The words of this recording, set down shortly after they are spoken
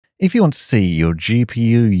If you want to see your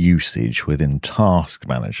GPU usage within Task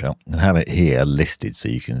Manager and have it here listed so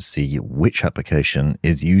you can see which application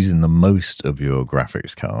is using the most of your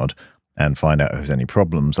graphics card and find out if there's any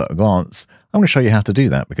problems at a glance, I'm going to show you how to do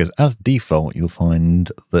that because as default, you'll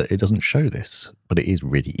find that it doesn't show this, but it is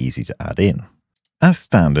really easy to add in. As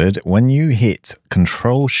standard, when you hit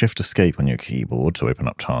Control-Shift-Escape on your keyboard to open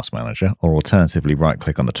up Task Manager, or alternatively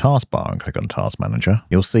right-click on the taskbar and click on Task Manager,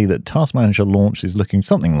 you'll see that Task Manager launch is looking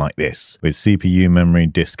something like this, with CPU, memory,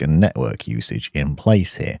 disk, and network usage in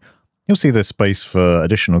place here. You'll see there's space for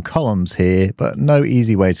additional columns here, but no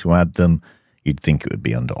easy way to add them. You'd think it would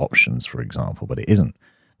be under Options, for example, but it isn't.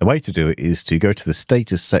 The way to do it is to go to the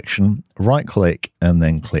Status section, right-click, and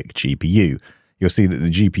then click GPU. You'll see that the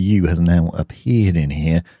GPU has now appeared in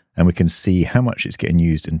here, and we can see how much it's getting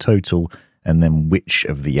used in total, and then which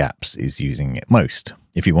of the apps is using it most.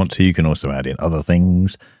 If you want to, you can also add in other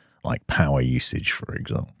things, like power usage, for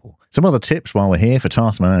example. Some other tips while we're here for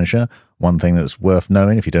Task Manager. One thing that's worth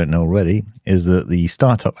knowing, if you don't know already, is that the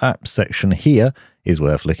Startup Apps section here is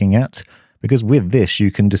worth looking at, because with this, you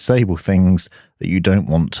can disable things that you don't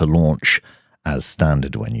want to launch as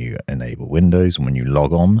standard when you enable Windows and when you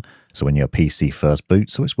log on. So when your PC first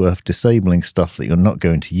boots, so it's worth disabling stuff that you're not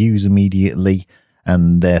going to use immediately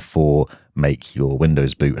and therefore make your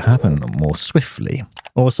Windows boot happen more swiftly.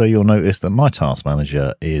 Also, you'll notice that my Task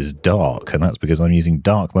Manager is dark, and that's because I'm using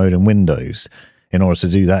dark mode in Windows. In order to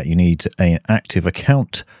do that, you need an active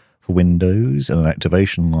account for Windows and an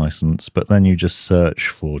activation license, but then you just search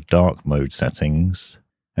for dark mode settings.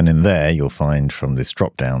 And in there, you'll find from this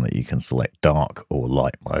drop-down that you can select dark or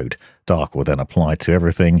light mode. Dark will then apply to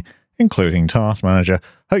everything, including Task Manager.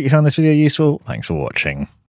 Hope you found this video useful. Thanks for watching.